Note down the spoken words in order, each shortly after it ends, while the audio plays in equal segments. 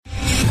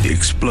The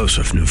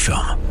explosive new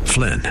film,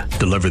 Flynn,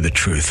 deliver the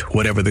truth,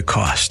 whatever the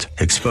cost,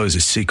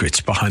 exposes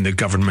secrets behind the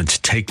government's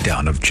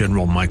takedown of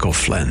General Michael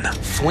Flynn.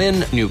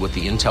 Flynn knew what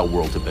the intel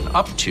world had been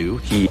up to.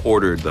 He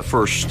ordered the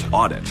first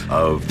audit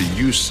of the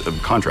use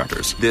of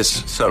contractors.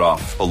 This set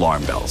off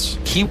alarm bells.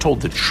 He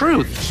told the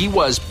truth. He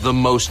was the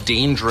most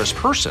dangerous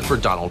person for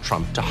Donald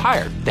Trump to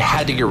hire. They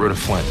had to get rid of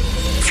Flynn.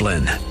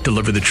 Flynn,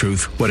 deliver the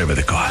truth, whatever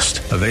the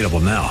cost. Available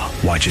now.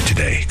 Watch it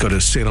today. Go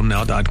to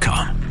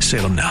salemnow.com.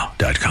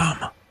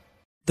 salemnow.com.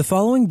 The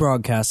following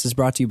broadcast is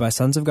brought to you by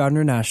Sons of God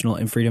International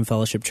and Freedom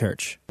Fellowship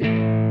Church. Hello,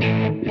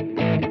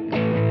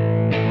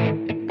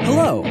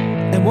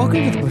 and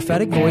welcome to the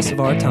prophetic voice of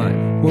our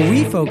time, where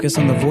we focus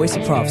on the voice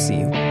of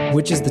prophecy,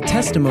 which is the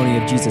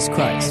testimony of Jesus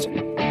Christ.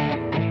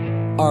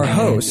 Our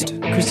host,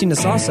 Christina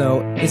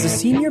Sasso, is a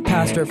senior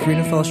pastor at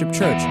Freedom Fellowship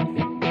Church.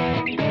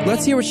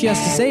 Let's hear what she has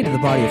to say to the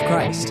body of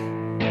Christ.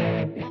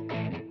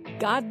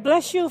 God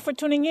bless you for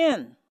tuning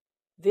in.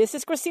 This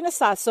is Christina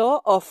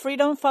Sasso of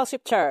Freedom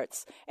Fellowship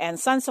Church and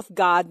Sons of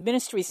God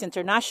Ministries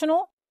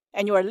International,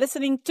 and you are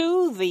listening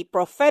to the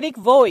prophetic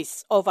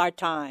voice of our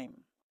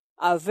time.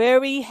 A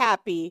very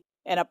happy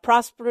and a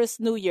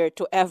prosperous new year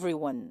to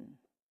everyone.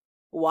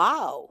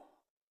 Wow!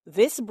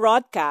 This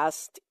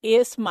broadcast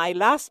is my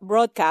last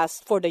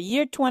broadcast for the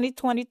year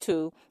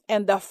 2022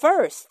 and the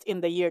first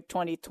in the year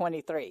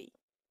 2023.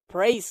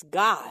 Praise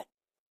God!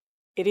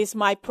 It is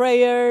my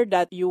prayer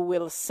that you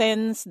will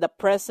sense the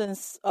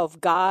presence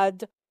of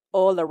God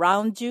all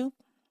around you,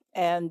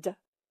 and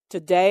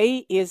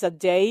today is a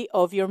day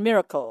of your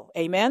miracle.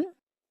 Amen?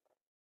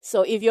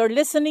 So if you're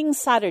listening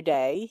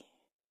Saturday,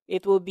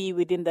 it will be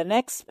within the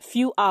next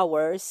few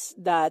hours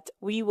that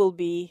we will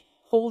be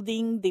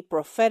holding the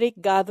prophetic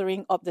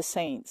gathering of the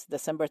saints,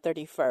 December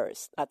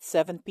 31st at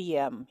 7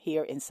 p.m.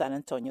 here in San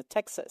Antonio,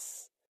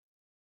 Texas.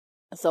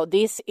 So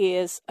this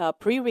is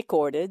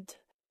pre-recorded,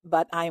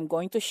 but I'm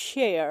going to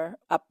share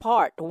a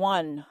part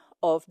one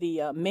of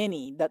the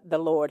many that the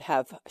Lord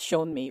have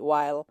shown me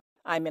while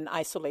I'm in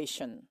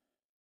isolation.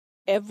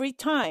 Every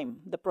time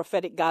the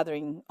prophetic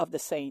gathering of the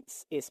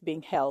saints is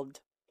being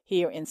held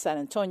here in San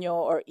Antonio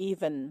or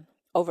even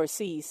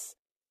overseas,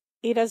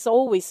 it has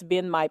always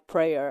been my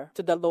prayer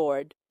to the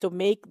Lord to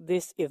make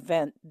this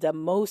event the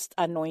most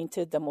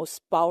anointed, the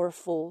most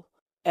powerful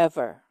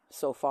ever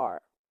so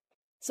far.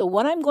 So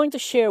what I'm going to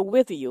share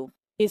with you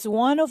is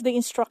one of the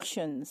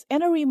instructions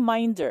and a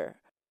reminder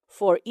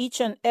for each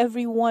and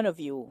every one of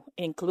you,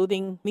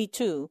 including me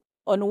too,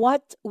 on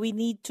what we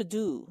need to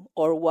do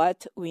or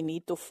what we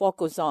need to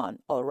focus on,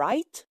 all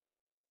right?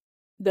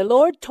 The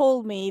Lord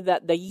told me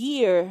that the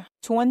year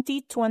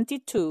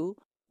 2022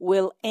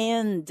 will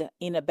end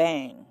in a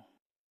bang,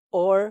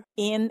 or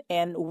in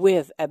and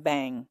with a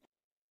bang.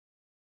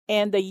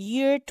 And the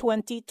year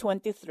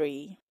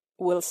 2023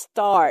 will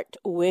start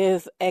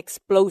with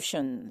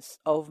explosions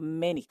of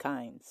many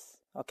kinds,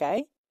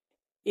 okay?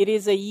 It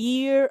is a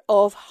year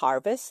of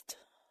harvest.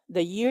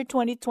 The year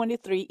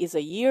 2023 is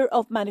a year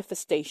of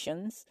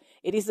manifestations.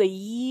 It is a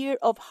year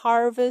of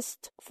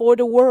harvest for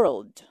the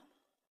world.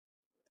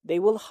 They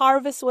will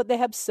harvest what they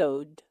have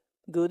sowed,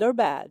 good or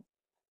bad,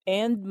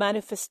 and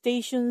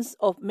manifestations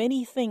of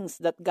many things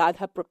that God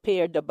has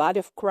prepared the body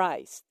of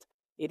Christ.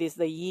 It is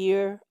the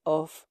year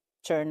of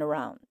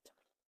turnaround.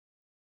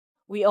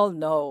 We all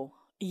know,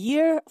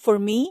 for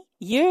me,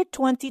 year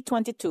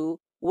 2022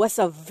 was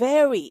a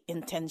very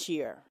intense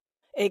year.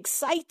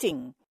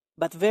 Exciting,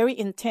 but very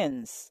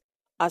intense,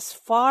 as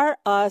far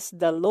as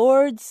the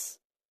Lord's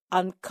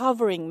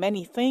uncovering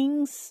many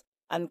things,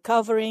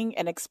 uncovering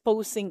and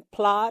exposing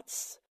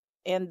plots,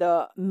 and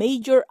the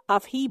major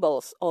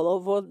upheavals all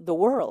over the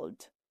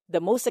world. The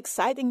most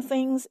exciting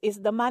things is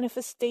the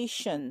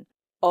manifestation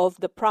of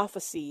the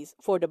prophecies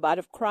for the body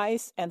of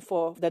Christ and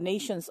for the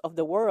nations of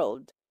the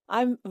world.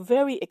 I'm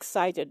very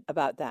excited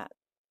about that.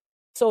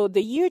 So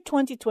the year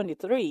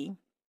 2023,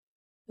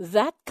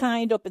 that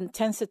kind of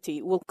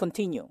intensity will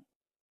continue.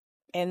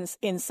 And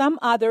in some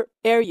other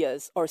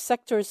areas or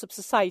sectors of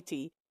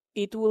society,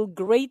 it will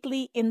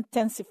greatly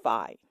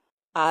intensify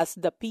as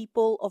the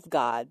people of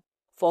God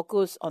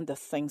focus on the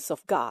things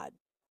of God.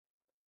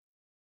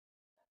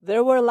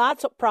 There were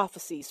lots of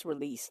prophecies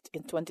released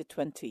in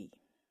 2020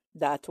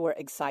 that were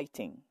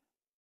exciting.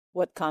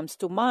 What comes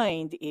to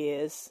mind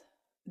is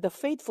the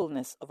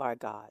faithfulness of our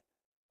God,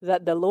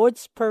 that the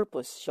Lord's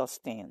purpose shall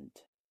stand.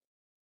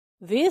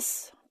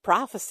 This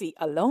prophecy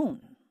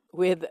alone,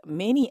 with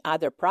many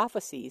other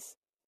prophecies,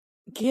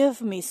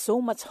 give me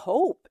so much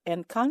hope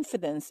and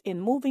confidence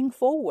in moving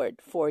forward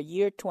for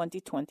year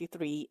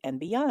 2023 and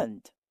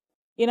beyond.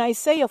 In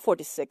Isaiah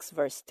 46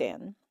 verse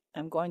 10,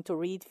 I'm going to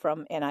read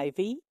from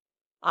NIV,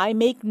 I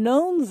make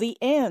known the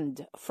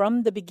end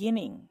from the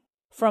beginning,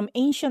 from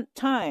ancient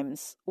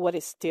times what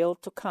is still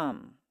to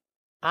come.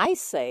 I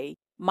say,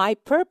 my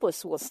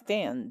purpose will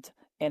stand,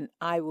 and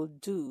I will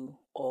do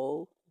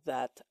all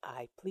that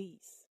I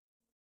please.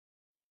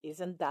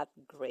 Isn't that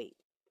great?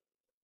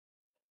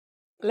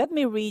 Let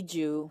me read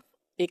you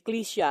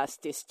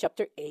Ecclesiastes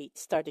chapter 8,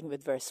 starting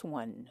with verse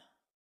 1.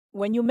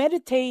 When you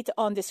meditate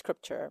on the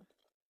scripture,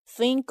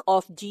 think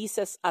of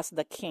Jesus as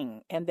the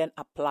king and then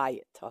apply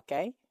it,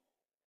 okay?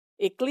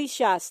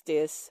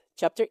 Ecclesiastes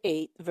chapter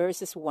 8,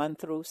 verses 1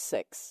 through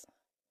 6.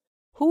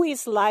 Who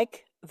is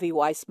like the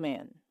wise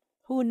man,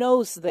 who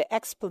knows the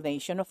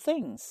explanation of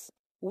things?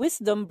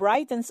 Wisdom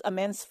brightens a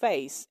man's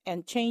face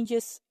and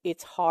changes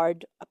its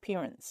hard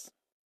appearance.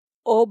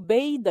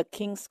 Obey the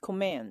king's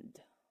command.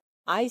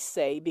 I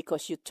say,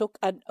 because you took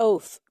an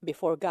oath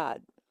before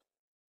God.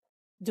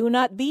 Do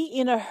not be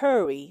in a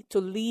hurry to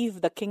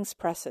leave the king's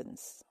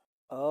presence.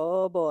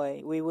 Oh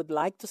boy, we would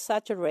like to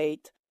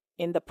saturate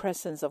in the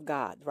presence of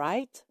God,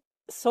 right?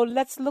 So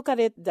let's look at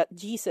it that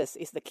Jesus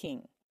is the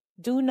king.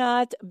 Do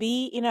not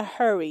be in a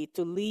hurry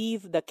to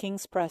leave the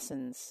king's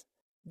presence.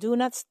 Do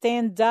not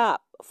stand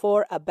up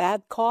for a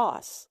bad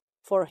cause,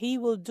 for he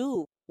will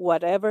do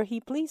whatever he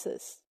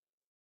pleases.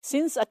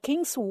 Since a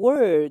king's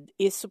word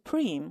is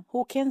supreme,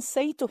 who can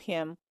say to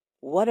him,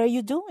 "What are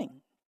you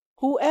doing?"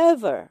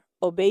 Whoever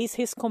obeys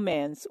his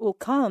commands will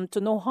come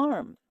to no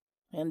harm,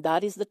 and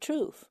that is the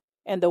truth.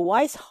 And the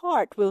wise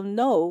heart will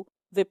know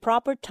the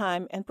proper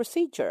time and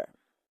procedure.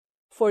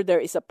 For there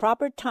is a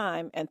proper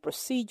time and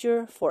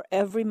procedure for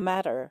every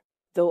matter,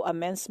 though a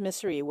man's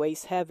misery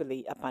weighs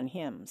heavily upon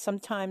him.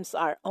 Sometimes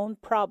our own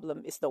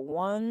problem is the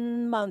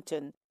one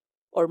mountain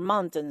or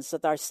mountains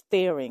that are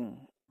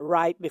staring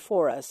right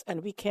before us,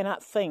 and we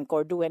cannot think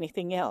or do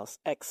anything else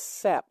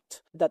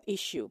except that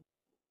issue.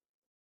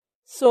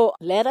 So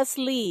let us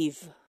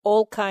leave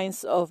all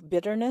kinds of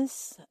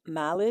bitterness,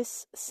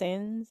 malice,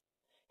 sins,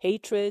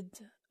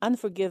 hatred,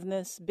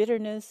 unforgiveness,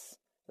 bitterness,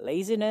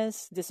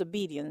 laziness,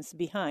 disobedience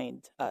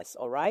behind us,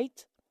 all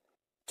right?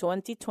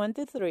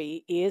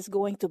 2023 is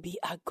going to be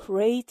a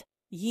great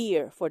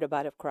year for the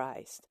body of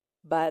Christ.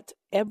 But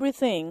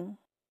everything,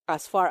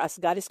 as far as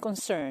God is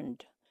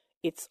concerned,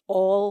 it's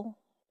all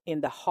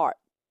in the heart.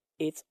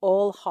 It's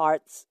all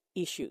heart's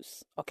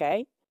issues,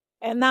 okay?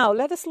 And now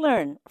let us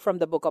learn from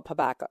the book of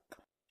Habakkuk.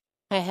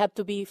 I have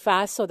to be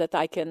fast so that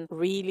I can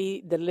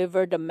really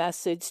deliver the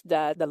message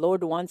that the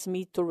Lord wants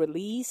me to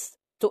release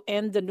to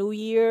end the new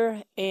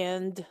year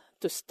and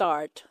to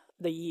start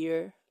the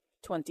year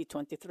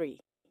 2023.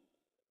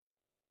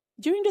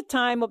 During the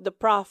time of the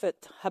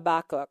prophet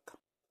Habakkuk,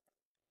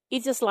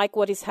 it's just like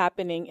what is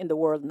happening in the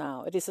world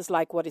now. It is just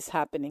like what is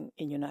happening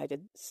in the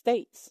United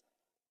States.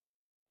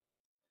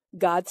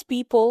 God's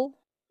people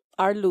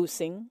are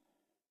losing.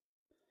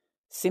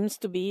 Seems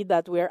to be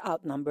that we're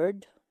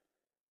outnumbered.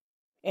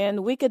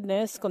 And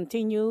wickedness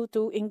continue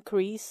to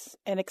increase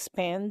and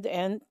expand,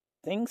 and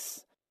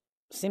things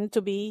seem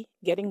to be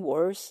getting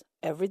worse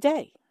every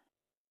day.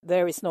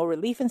 There is no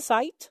relief in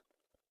sight.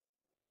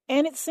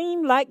 And it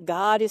seemed like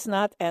God is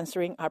not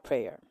answering our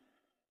prayer.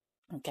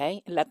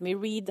 Okay, let me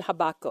read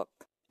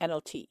Habakkuk,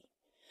 NLT.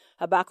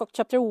 Habakkuk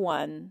chapter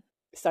 1,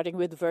 starting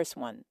with verse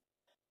 1.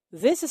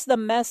 This is the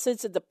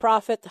message that the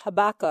prophet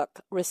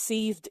Habakkuk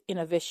received in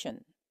a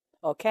vision.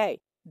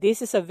 Okay,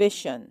 this is a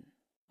vision.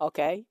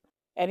 Okay,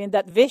 and in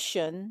that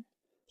vision,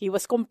 he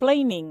was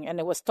complaining and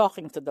he was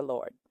talking to the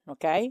Lord.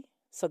 Okay,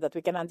 so that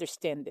we can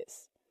understand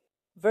this.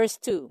 Verse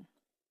 2.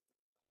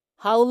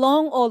 How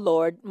long, O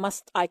Lord,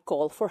 must I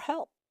call for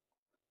help?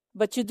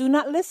 But you do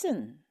not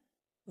listen.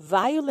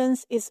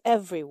 Violence is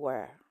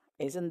everywhere.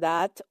 Isn't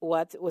that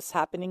what was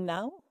happening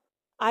now?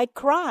 I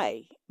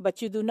cry,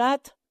 but you do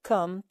not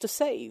come to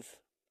save.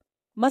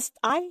 Must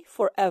I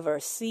forever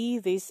see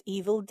these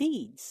evil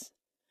deeds?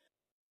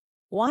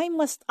 Why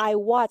must I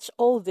watch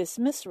all this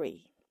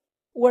misery?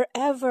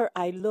 Wherever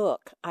I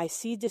look, I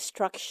see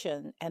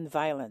destruction and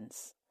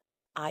violence.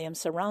 I am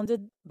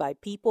surrounded by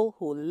people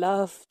who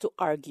love to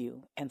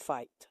argue and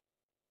fight.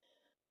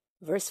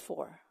 Verse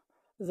 4.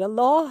 The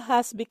law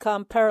has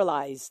become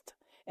paralyzed,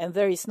 and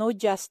there is no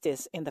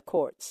justice in the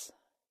courts.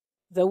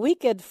 The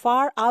wicked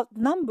far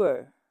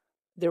outnumber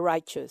the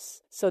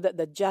righteous, so that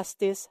the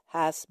justice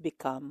has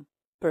become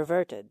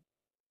perverted.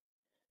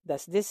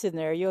 Does this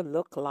scenario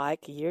look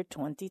like year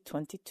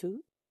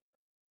 2022?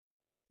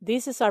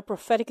 This is our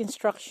prophetic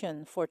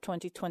instruction for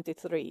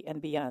 2023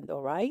 and beyond,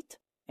 all right?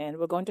 And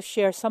we're going to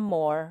share some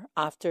more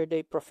after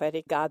the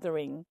prophetic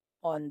gathering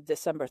on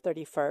December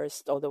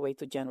 31st all the way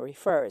to January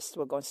 1st.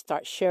 We're going to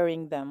start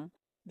sharing them,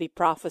 the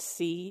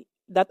prophecy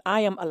that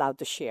I am allowed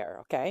to share,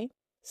 okay?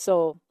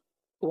 So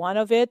one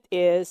of it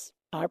is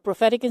our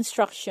prophetic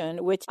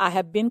instruction, which I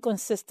have been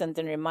consistent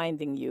in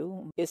reminding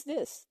you, is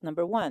this.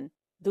 Number 1,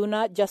 do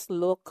not just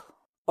look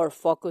or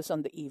focus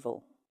on the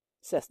evil,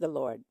 says the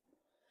Lord.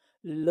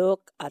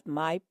 Look at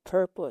my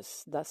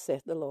purpose, thus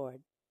saith the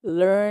Lord.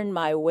 Learn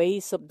my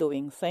ways of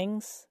doing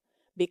things,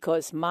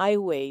 because my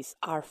ways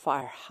are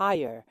far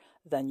higher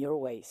than your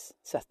ways,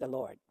 saith the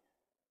Lord.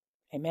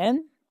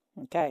 Amen?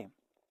 Okay.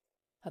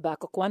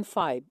 Habakkuk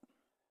 1:5.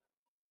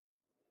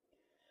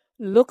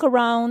 Look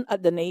around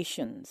at the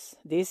nations.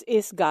 This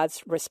is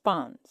God's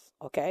response,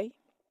 okay?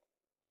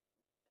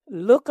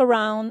 Look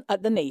around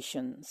at the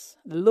nations.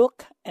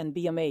 Look and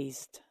be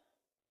amazed.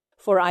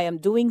 For I am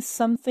doing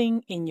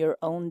something in your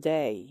own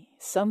day,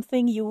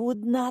 something you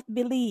would not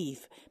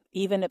believe,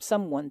 even if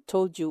someone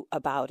told you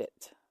about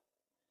it.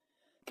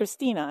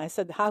 Christina, I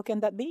said, how can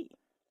that be?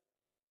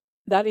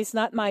 That is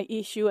not my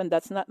issue and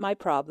that's not my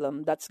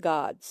problem. That's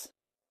God's.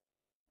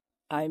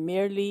 I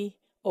merely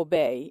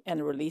obey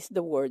and release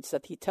the words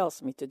that He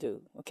tells me to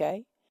do,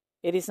 okay?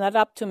 It is not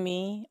up to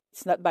me.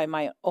 It's not by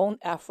my own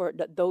effort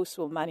that those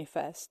will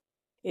manifest.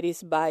 It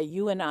is by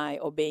you and I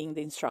obeying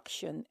the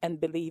instruction and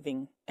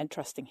believing and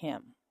trusting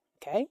Him,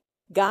 okay?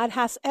 God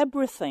has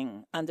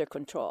everything under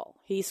control.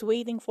 He's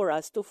waiting for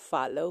us to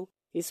follow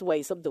His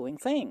ways of doing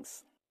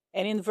things.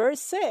 And in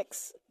verse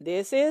 6,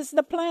 this is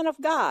the plan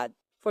of God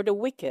for the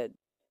wicked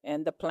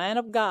and the plan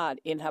of God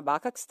in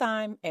Habakkuk's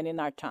time and in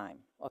our time,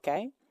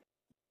 okay?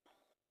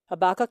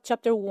 Habakkuk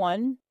chapter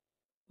 1,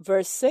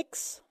 verse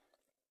 6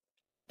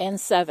 and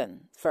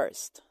 7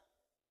 first.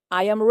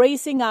 I am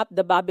raising up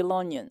the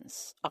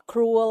Babylonians, a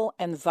cruel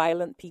and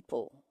violent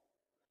people.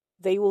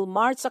 They will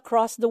march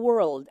across the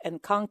world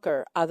and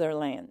conquer other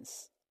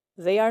lands.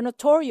 They are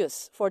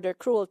notorious for their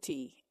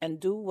cruelty and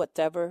do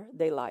whatever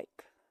they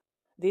like.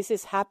 This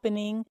is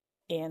happening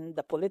in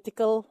the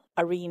political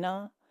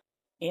arena,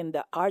 in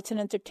the arts and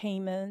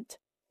entertainment,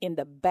 in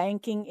the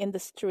banking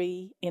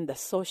industry, in the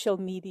social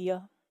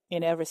media,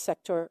 in every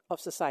sector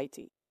of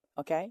society.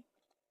 Okay?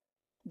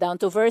 Down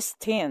to verse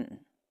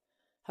 10.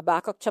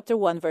 Habakkuk chapter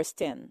 1, verse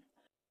 10.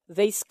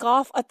 They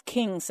scoff at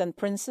kings and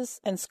princes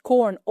and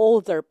scorn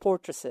all their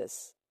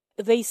fortresses.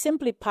 They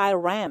simply pile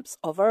ramps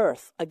of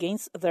earth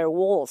against their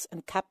walls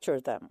and capture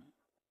them.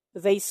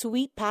 They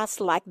sweep past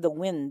like the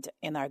wind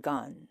and are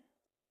gone.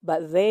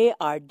 But they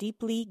are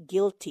deeply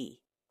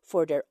guilty,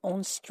 for their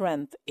own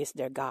strength is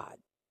their God.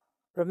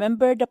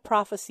 Remember the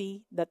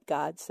prophecy that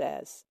God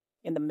says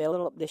in the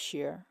middle of this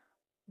year?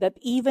 That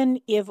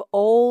even if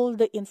all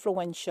the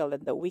influential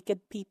and the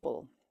wicked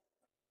people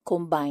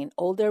combine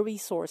all their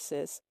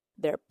resources,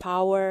 their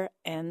power,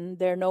 and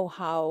their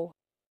know-how,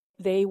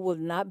 they will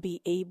not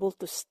be able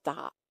to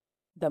stop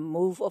the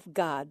move of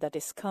God that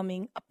is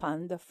coming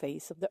upon the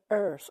face of the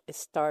earth,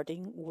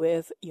 starting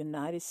with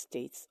United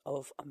States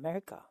of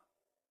America.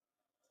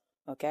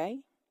 Okay?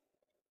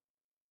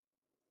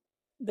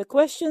 The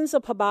questions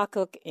of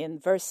Habakkuk in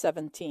verse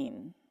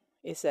 17,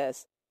 it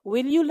says,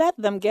 will you let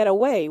them get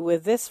away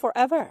with this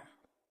forever?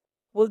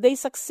 Will they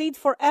succeed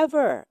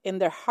forever in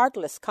their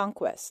heartless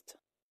conquest?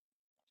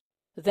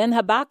 Then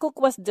Habakkuk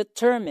was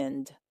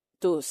determined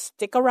to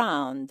stick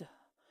around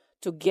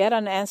to get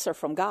an answer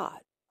from God.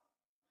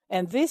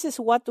 And this is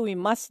what we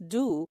must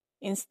do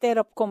instead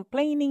of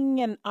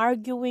complaining and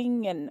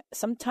arguing, and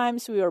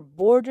sometimes we are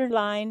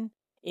borderline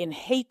in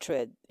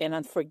hatred and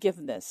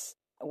unforgiveness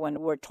when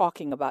we're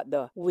talking about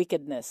the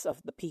wickedness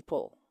of the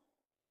people.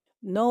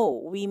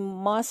 No, we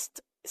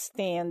must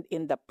stand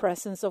in the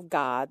presence of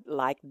God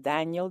like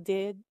Daniel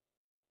did,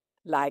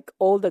 like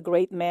all the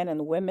great men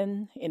and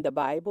women in the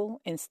Bible,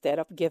 instead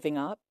of giving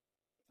up.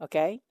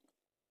 Okay?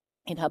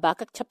 In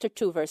Habakkuk chapter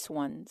 2 verse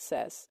 1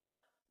 says,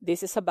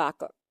 this is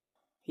Habakkuk.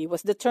 He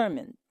was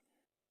determined.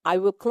 I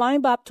will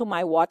climb up to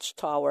my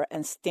watchtower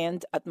and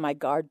stand at my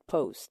guard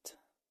post.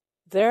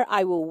 There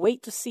I will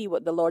wait to see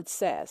what the Lord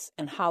says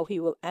and how He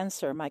will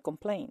answer my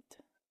complaint.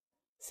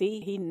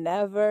 See, he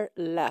never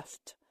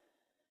left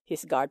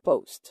his guard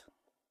post.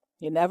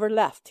 He never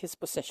left his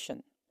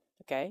position.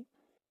 Okay?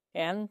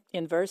 And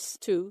in verse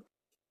 2,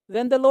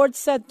 then the Lord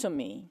said to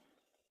me,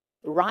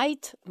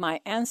 write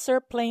my answer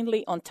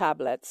plainly on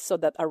tablets so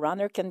that a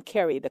runner can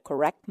carry the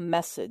correct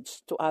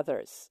message to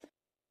others.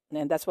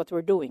 And that's what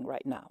we're doing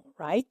right now,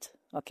 right?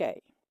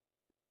 Okay.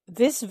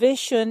 This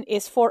vision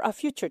is for a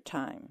future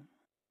time,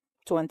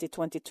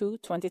 2022,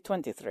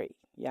 2023,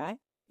 yeah?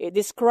 It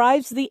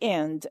describes the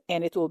end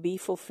and it will be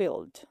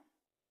fulfilled.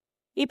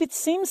 If it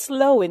seems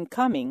slow in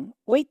coming,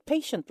 wait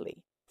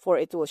patiently, for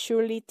it will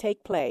surely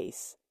take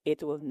place.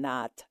 It will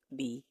not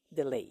be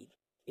delayed.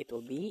 It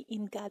will be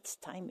in God's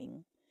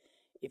timing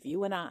if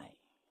you and I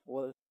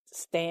will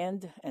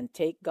stand and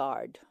take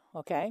guard,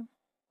 okay?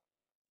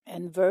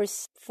 And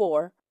verse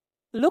 4,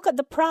 look at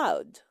the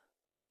proud.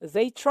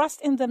 They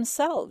trust in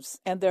themselves,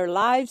 and their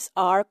lives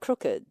are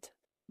crooked,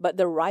 but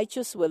the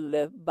righteous will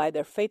live by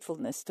their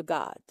faithfulness to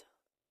God.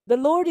 The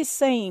Lord is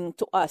saying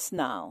to us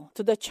now,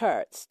 to the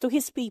church, to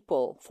His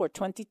people for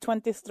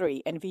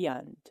 2023 and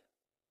beyond,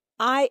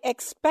 I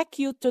expect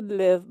you to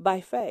live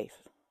by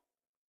faith.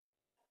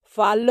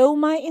 Follow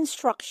my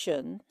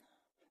instruction,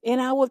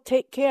 and I will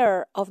take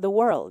care of the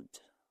world.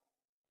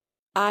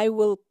 I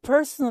will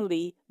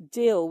personally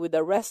deal with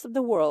the rest of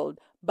the world,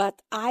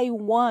 but I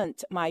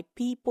want my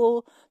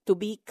people to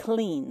be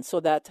clean so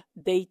that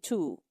they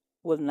too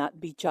will not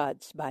be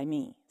judged by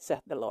me,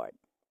 saith the Lord.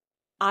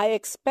 I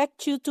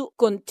expect you to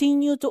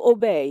continue to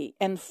obey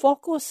and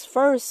focus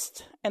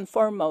first and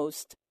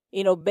foremost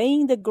in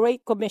obeying the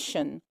Great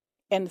Commission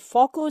and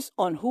focus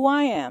on who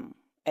I am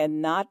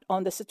and not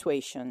on the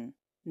situation,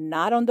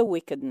 not on the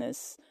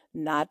wickedness,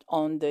 not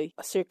on the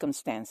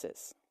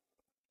circumstances.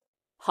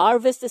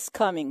 Harvest is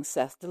coming,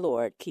 saith the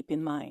Lord. Keep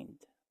in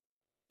mind.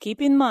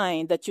 Keep in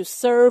mind that you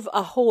serve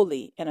a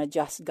holy and a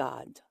just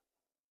God.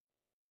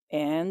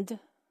 And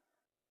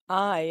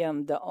I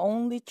am the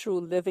only true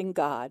living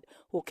God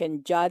who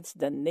can judge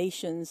the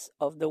nations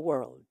of the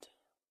world.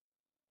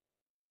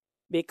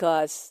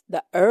 Because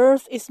the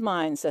earth is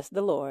mine, says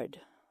the Lord,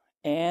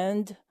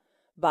 and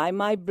by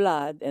my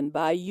blood and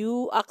by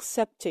you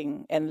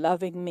accepting and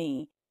loving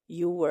me,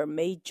 you were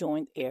made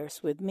joint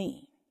heirs with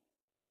me.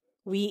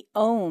 We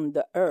own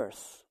the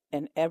earth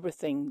and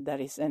everything that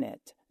is in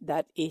it.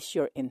 That is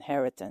your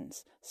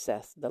inheritance,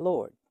 saith the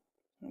Lord.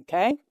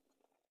 Okay?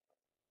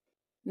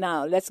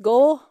 Now, let's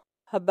go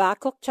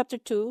Habakkuk chapter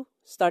 2,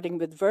 starting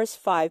with verse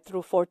 5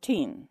 through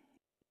 14.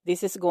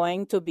 This is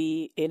going to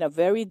be in a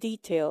very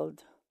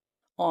detailed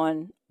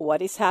on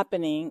what is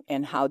happening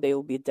and how they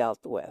will be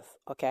dealt with.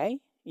 Okay?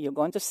 You're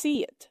going to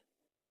see it.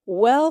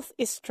 Wealth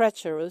is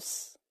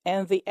treacherous,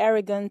 and the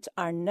arrogant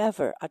are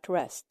never at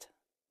rest.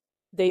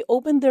 They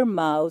open their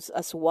mouths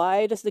as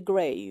wide as the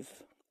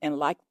grave, and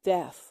like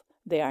death,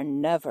 they are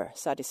never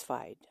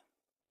satisfied.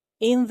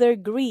 In their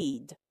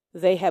greed,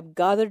 they have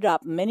gathered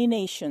up many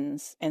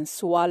nations and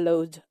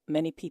swallowed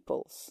many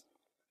peoples.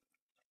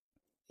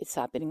 It's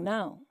happening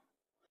now.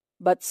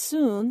 But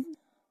soon,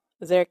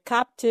 their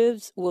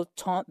captives will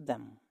taunt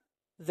them.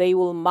 They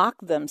will mock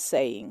them,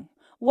 saying,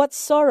 "What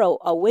sorrow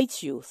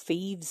awaits you,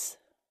 thieves?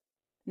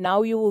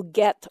 Now you will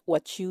get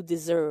what you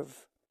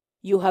deserve.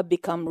 You have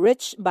become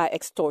rich by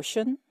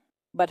extortion,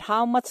 but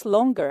how much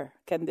longer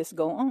can this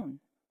go on?"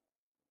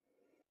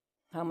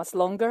 How much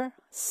longer?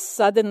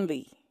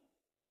 Suddenly,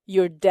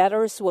 your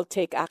debtors will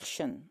take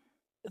action.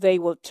 They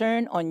will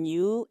turn on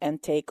you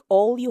and take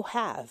all you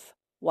have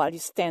while you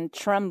stand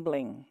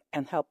trembling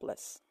and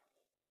helpless.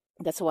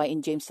 That's why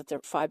in James chapter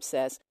 5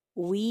 says,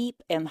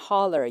 "Weep and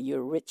holler,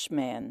 you rich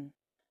man,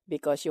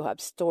 because you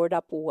have stored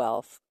up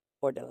wealth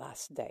for the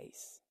last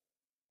days."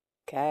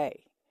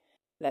 Okay,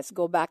 let's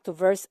go back to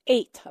verse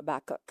 8,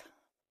 Habakkuk.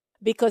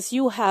 "Because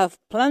you have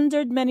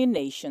plundered many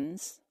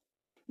nations,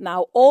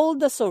 now all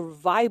the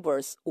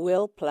survivors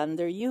will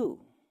plunder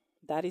you."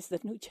 That is the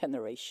new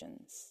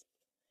generations.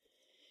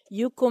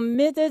 "You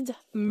committed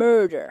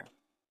murder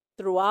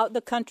throughout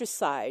the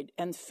countryside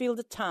and filled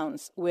the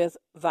towns with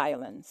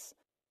violence.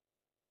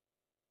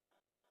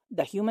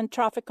 The human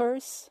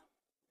traffickers,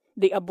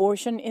 the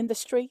abortion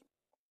industry,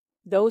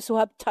 those who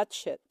have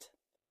touched it."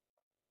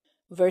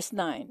 Verse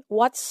 9,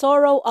 "What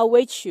sorrow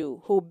awaits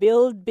you who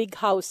build big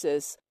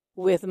houses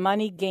with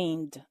money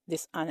gained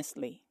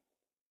dishonestly."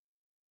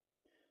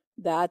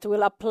 That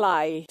will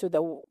apply to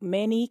the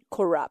many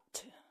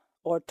corrupt,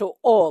 or to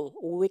all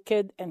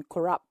wicked and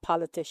corrupt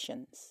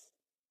politicians.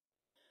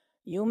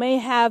 You may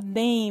have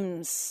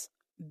names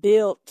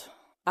built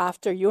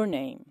after your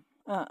name.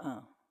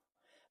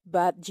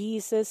 But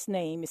Jesus'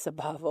 name is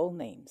above all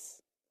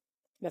names.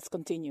 Let's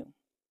continue.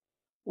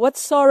 "What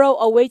sorrow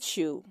awaits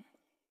you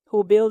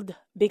who build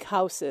big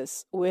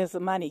houses with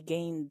money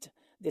gained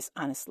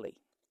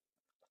dishonestly?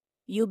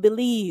 You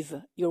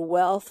believe your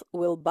wealth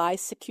will buy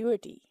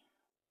security,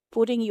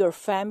 putting your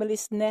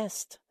family's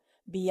nest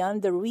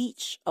beyond the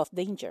reach of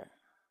danger.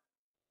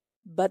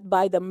 But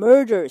by the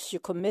murders you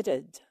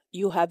committed,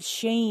 you have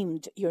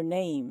shamed your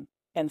name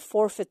and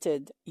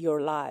forfeited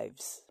your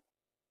lives.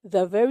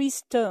 The very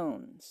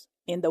stones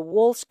in the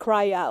walls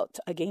cry out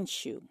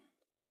against you,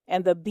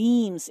 and the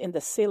beams in the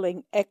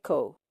ceiling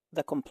echo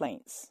the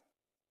complaints.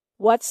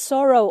 What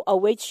sorrow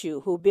awaits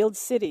you who build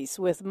cities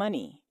with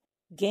money,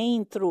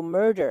 gained through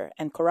murder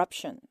and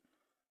corruption?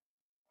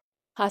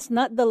 Has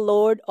not the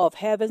Lord of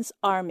heaven's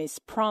armies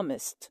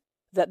promised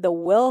that the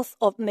wealth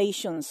of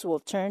nations will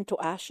turn to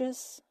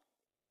ashes?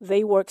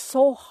 They work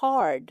so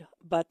hard,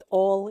 but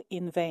all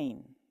in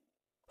vain.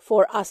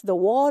 For as the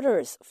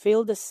waters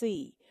fill the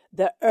sea,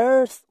 the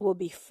earth will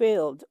be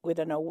filled with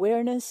an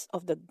awareness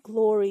of the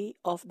glory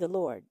of the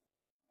Lord."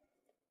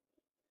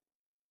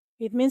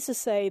 It means to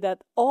say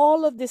that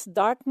all of this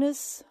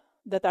darkness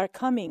that are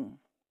coming,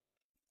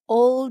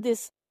 all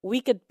these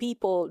wicked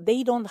people,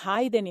 they don't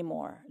hide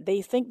anymore.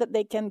 They think that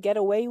they can get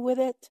away with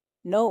it.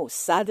 No,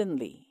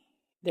 suddenly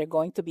they're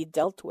going to be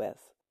dealt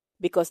with,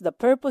 because the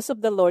purpose of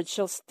the Lord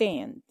shall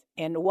stand.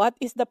 And what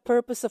is the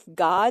purpose of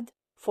God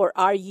for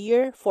our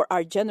year, for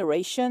our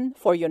generation,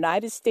 for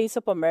United States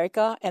of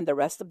America and the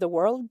rest of the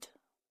world?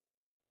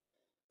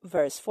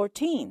 Verse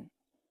 14,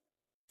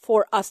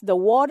 "For as the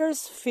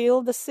waters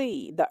fill the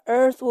sea, the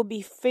earth will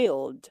be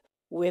filled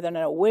with an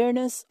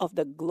awareness of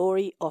the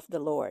glory of the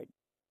Lord.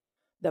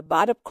 The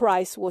body of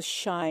Christ will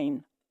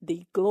shine,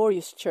 the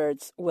glorious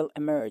church will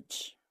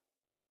emerge."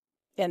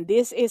 And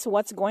this is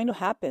what's going to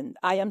happen.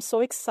 I am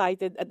so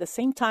excited. At the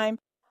same time,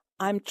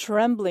 I'm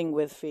trembling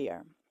with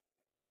fear.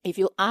 If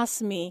you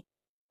ask me,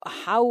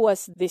 how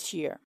was this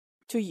year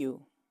to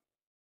you?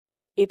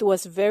 It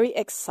was very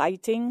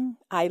exciting.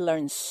 I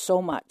learned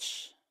so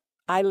much.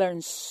 I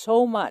learned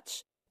so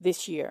much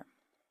this year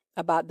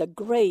about the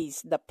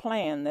grace, the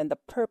plan, and the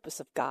purpose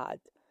of God,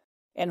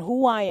 and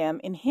who I am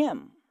in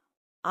Him.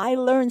 I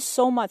learned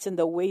so much in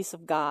the ways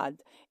of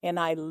God, and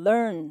I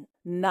learned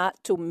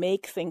not to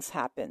make things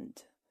happen,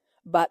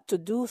 but to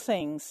do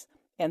things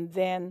and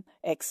then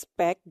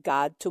expect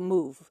God to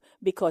move,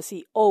 because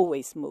He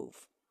always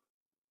moves.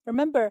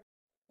 Remember,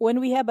 when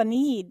we have a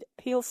need,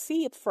 He'll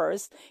see it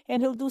first,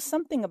 and He'll do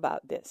something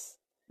about this.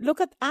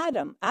 Look at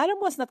Adam. Adam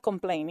was not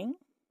complaining.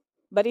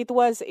 But it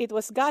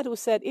was God who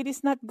said, it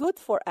is not good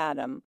for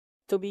Adam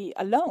to be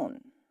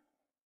alone.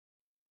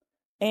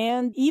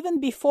 And even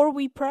before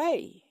we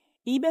pray,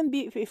 even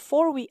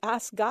before we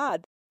ask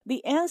God,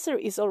 the answer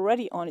is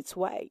already on its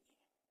way.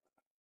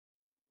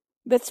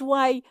 That's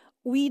why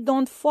we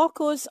don't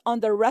focus on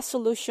the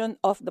resolution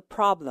of the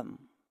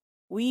problem.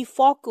 We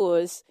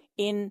focus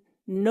in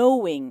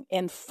knowing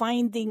and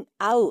finding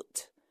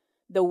out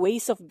the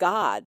ways of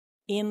God,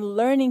 in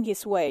learning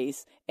His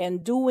ways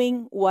and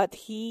doing what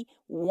He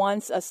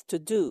wants us to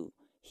do.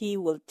 He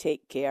will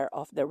take care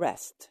of the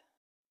rest.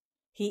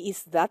 He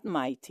is that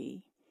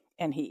mighty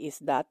and He is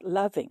that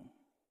loving.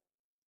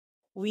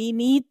 We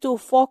need to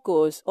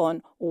focus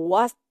on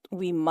what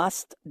we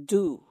must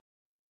do,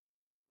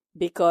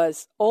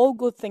 because all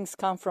good things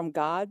come from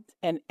God,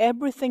 and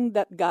everything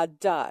that God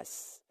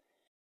does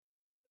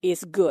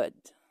is good.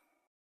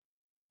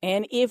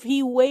 And if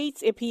He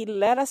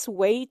let us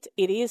wait,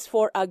 it is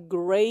for a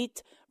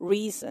great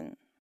reason.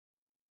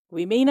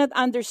 We may not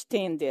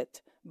understand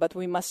it, but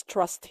we must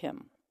trust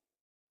Him.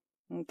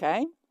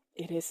 Okay?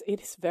 It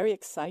is very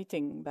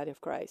exciting, body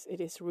of Christ. It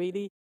is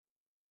really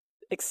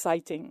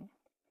exciting.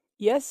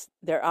 Yes,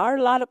 there are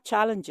a lot of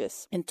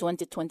challenges in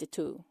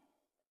 2022.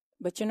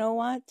 But you know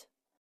what?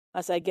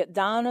 As I get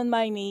down on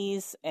my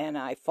knees and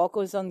I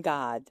focus on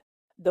God,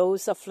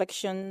 those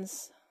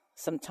afflictions,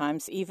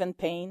 sometimes even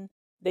pain,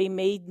 they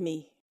made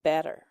me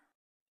better,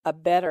 a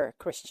better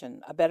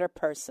Christian, a better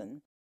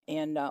person.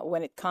 And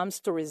when it comes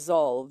to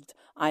resolved,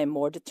 I am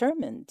more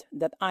determined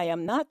that I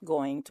am not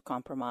going to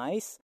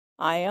compromise.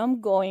 I am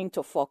going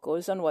to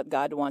focus on what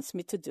God wants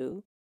me to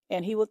do,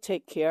 and He will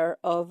take care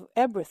of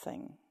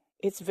everything.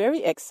 It's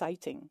very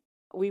exciting.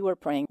 We were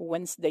praying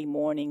Wednesday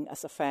morning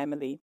as a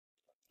family,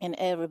 and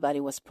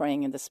everybody was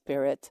praying in the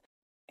Spirit.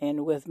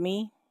 And with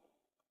me,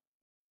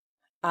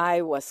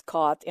 I was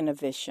caught in a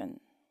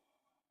vision.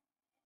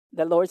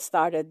 The Lord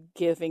started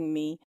giving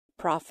me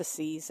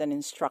prophecies and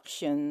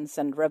instructions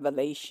and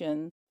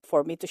revelation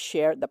for me to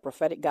share the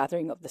prophetic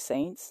gathering of the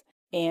saints,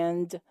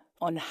 and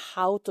on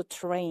how to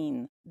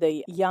train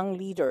the young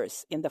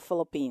leaders in the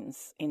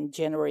Philippines in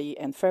January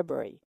and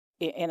February.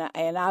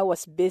 And I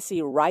was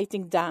busy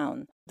writing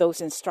down those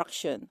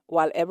instructions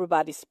while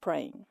everybody's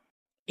praying.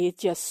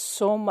 It's just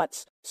so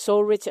much,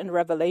 so rich in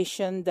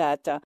revelation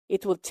that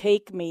it will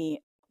take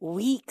me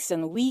weeks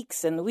and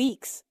weeks and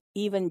weeks,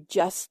 even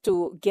just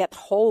to get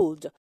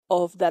hold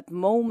of that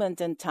moment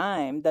in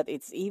time, that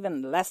it's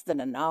even less than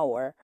an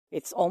hour.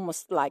 It's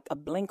almost like a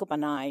blink of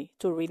an eye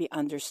to really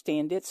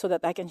understand it so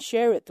that I can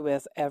share it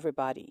with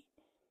everybody.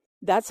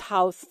 That's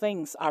how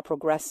things are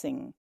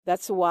progressing.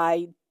 That's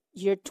why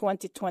year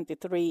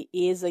 2023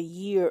 is a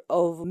year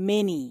of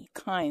many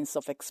kinds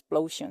of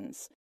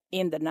explosions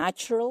in the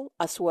natural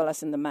as well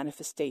as in the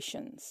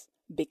manifestations,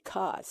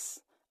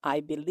 because I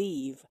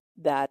believe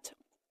that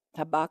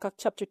Habakkuk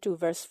chapter 2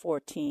 verse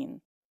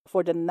 14,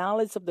 for the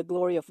knowledge of the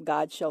glory of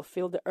God shall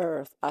fill the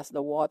earth as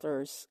the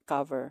waters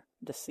cover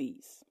the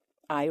seas.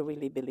 I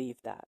really believe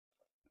that.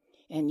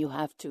 And you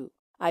have to.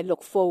 I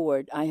look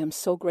forward. I am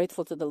so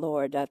grateful to the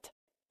Lord that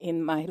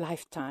in my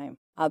lifetime,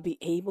 I'll be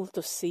able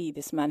to see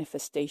these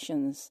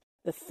manifestations,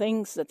 the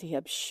things that He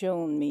has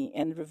shown me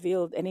and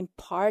revealed and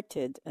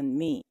imparted in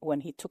me when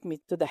He took me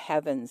to the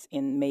heavens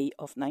in May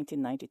of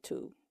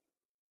 1992.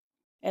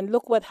 And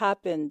look what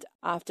happened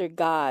after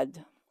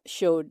God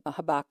showed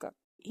Habakkuk.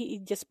 He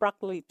just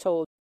practically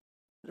told,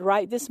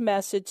 write this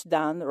message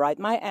down, write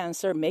my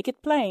answer, make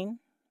it plain.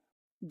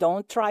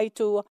 Don't try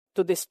to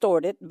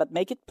distort it, but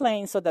make it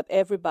plain so that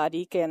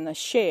everybody can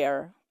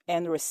share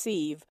and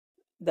receive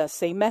the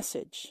same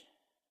message.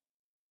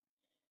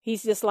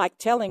 He's just like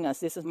telling us,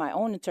 this is my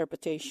own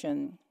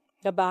interpretation,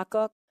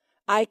 Habakkuk,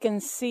 I can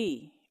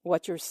see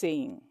what you're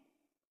seeing,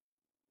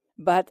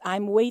 but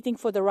I'm waiting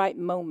for the right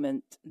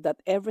moment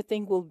that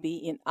everything will be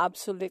in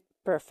absolute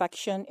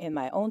perfection in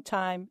my own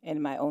time and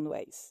in my own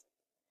ways.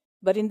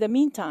 But in the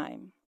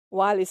meantime,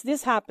 while is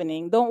this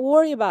happening, don't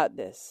worry about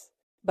this.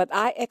 But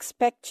I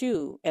expect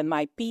you and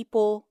my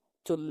people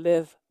to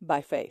live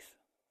by faith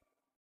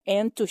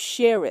and to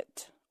share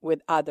it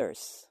with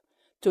others,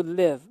 to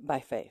live by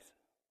faith.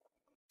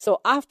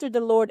 So after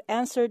the Lord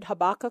answered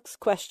Habakkuk's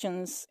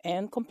questions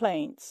and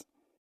complaints,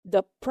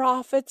 the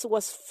prophets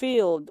was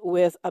filled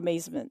with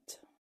amazement.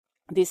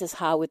 This is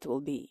how it will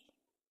be.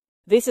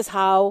 This is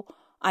how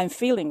I'm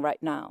feeling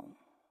right now.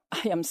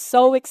 I am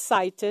so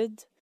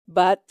excited,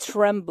 but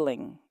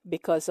trembling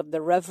because of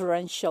the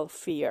reverential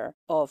fear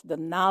of the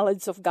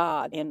knowledge of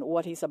God and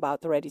what He's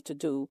about ready to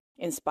do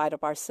in spite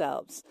of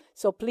ourselves.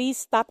 So please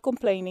stop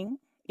complaining.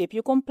 If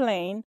you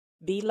complain,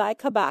 be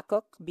like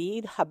Habakkuk,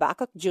 be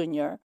Habakkuk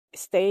Jr.,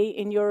 stay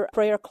in your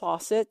prayer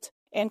closet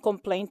and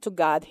complain to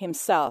God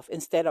Himself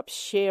instead of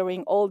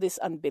sharing all this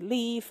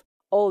unbelief,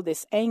 all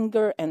this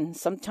anger, and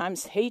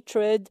sometimes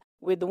hatred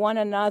with one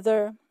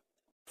another.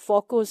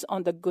 Focus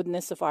on the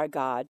goodness of our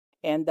God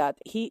and that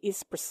He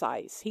is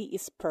precise. He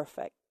is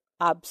perfect.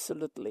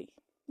 Absolutely.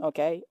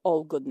 Okay?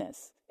 All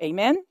goodness.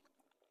 Amen?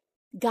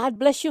 God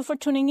bless you for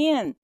tuning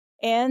in.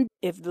 And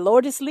if the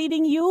Lord is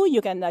leading you,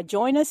 you can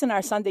join us in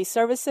our Sunday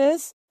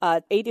services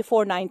at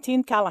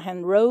 8419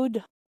 Callahan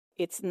Road.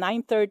 It's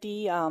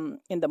 9:30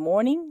 in the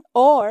morning.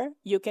 Or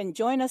you can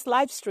join us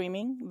live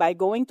streaming by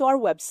going to our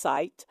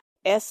website,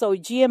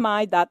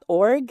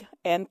 sogmi.org,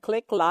 and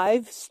click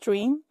live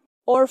stream,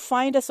 or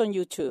find us on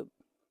YouTube.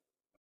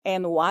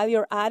 And while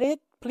you're at it,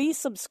 please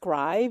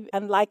subscribe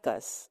and like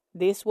us.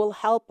 This will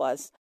help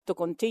us to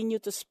continue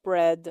to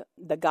spread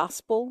the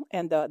gospel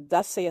and the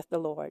thus saith the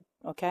Lord.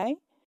 Okay?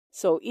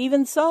 So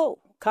even so,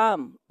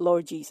 come,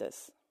 Lord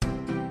Jesus.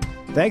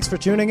 Thanks for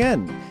tuning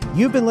in.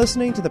 You've been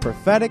listening to the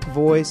prophetic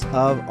voice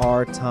of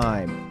our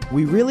time.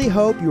 We really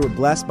hope you were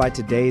blessed by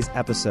today's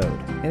episode.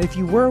 And if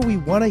you were, we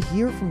want to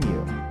hear from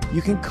you.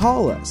 You can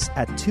call us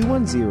at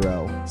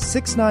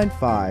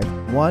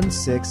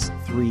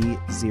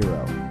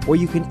 210-695-1630. Or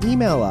you can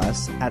email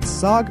us at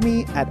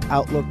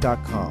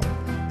sogmi@outlook.com.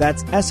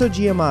 That's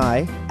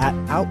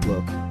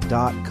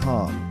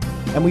SOGMI@outlook.com.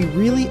 And we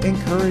really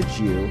encourage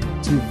you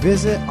to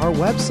visit our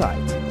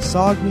website,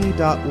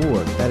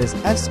 sogmi.org. That is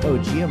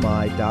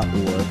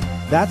SOGMI.org.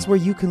 That's where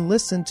you can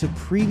listen to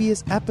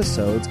previous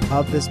episodes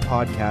of this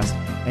podcast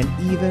and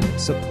even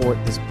support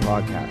this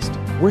podcast.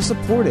 We're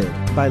supported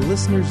by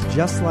listeners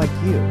just like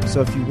you. So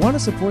if you want to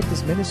support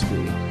this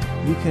ministry,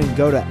 you can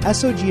go to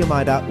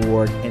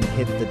SOGMI.org and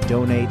hit the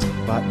donate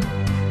button.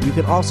 You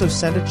can also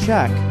send a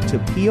check to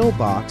P.O.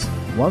 Box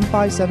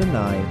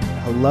 1579,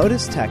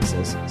 Helotes,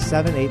 Texas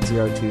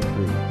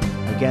 78023.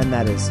 Again,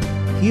 that is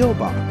P.O.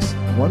 Box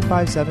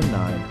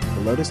 1579,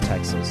 Helotes,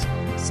 Texas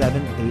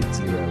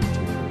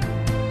 78023.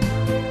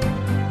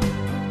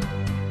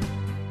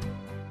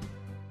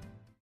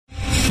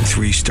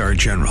 Three-star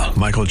General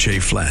Michael J.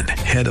 Flynn,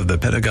 head of the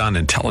Pentagon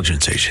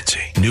Intelligence Agency,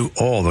 knew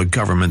all the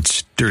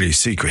government's dirty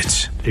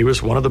secrets. He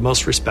was one of the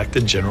most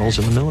respected generals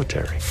in the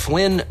military.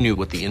 Flynn knew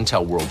what the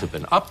intel world had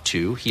been up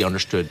to. He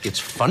understood its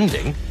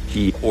funding.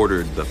 He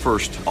ordered the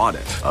first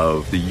audit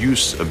of the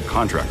use of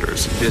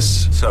contractors.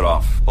 This set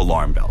off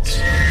alarm bells.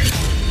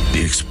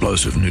 The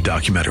explosive new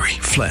documentary,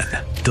 Flynn,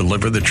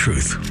 Deliver the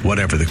Truth,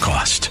 Whatever the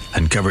Cost,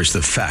 uncovers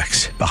the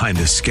facts behind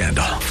this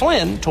scandal.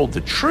 Flynn told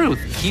the truth.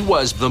 He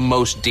was the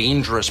most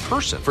dangerous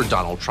person for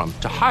Donald Trump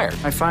to hire.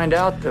 I find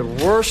out the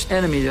worst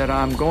enemy that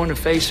I'm going to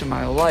face in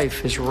my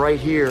life is right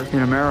here in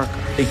America.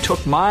 They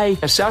took my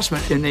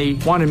assessment and they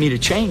wanted me to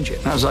change it.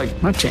 And I was like,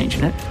 I'm not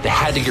changing it. They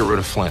had to get rid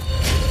of Flynn.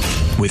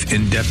 With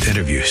in-depth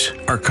interviews,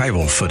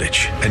 archival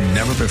footage, and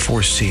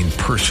never-before-seen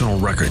personal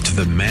records of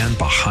the man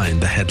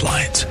behind the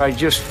headlines. I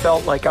just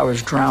felt like I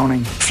was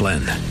drowning.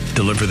 Flynn,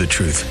 Deliver the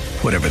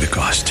Truth, Whatever the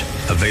Cost.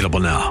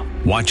 Available now.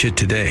 Watch it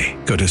today.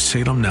 Go to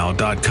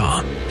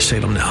salemnow.com.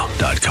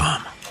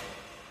 salemnow.com.